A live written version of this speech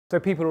So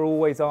people are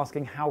always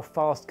asking how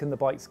fast can the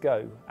bikes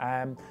go?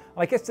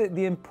 I guess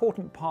the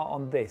important part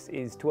on this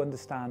is to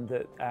understand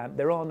that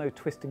there are no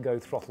twist and go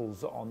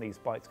throttles on these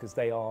bikes because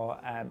they are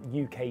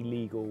UK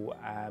legal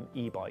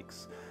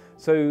e-bikes.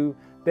 So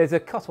there's a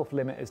cut-off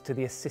limit as to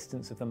the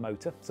assistance of the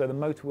motor. So the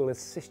motor will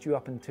assist you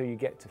up until you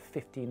get to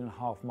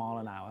 15.5 mile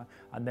an hour,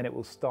 and then it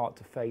will start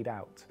to fade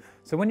out.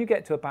 So when you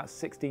get to about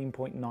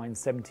 16.9,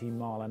 17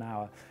 mile an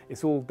hour,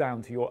 it's all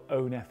down to your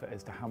own effort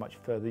as to how much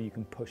further you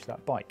can push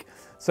that bike.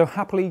 So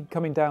happily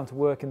coming down to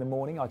work in the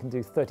morning, I can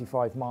do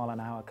 35 mile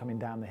an hour coming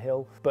down the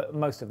hill, but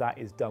most of that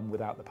is done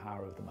without the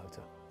power of the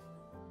motor.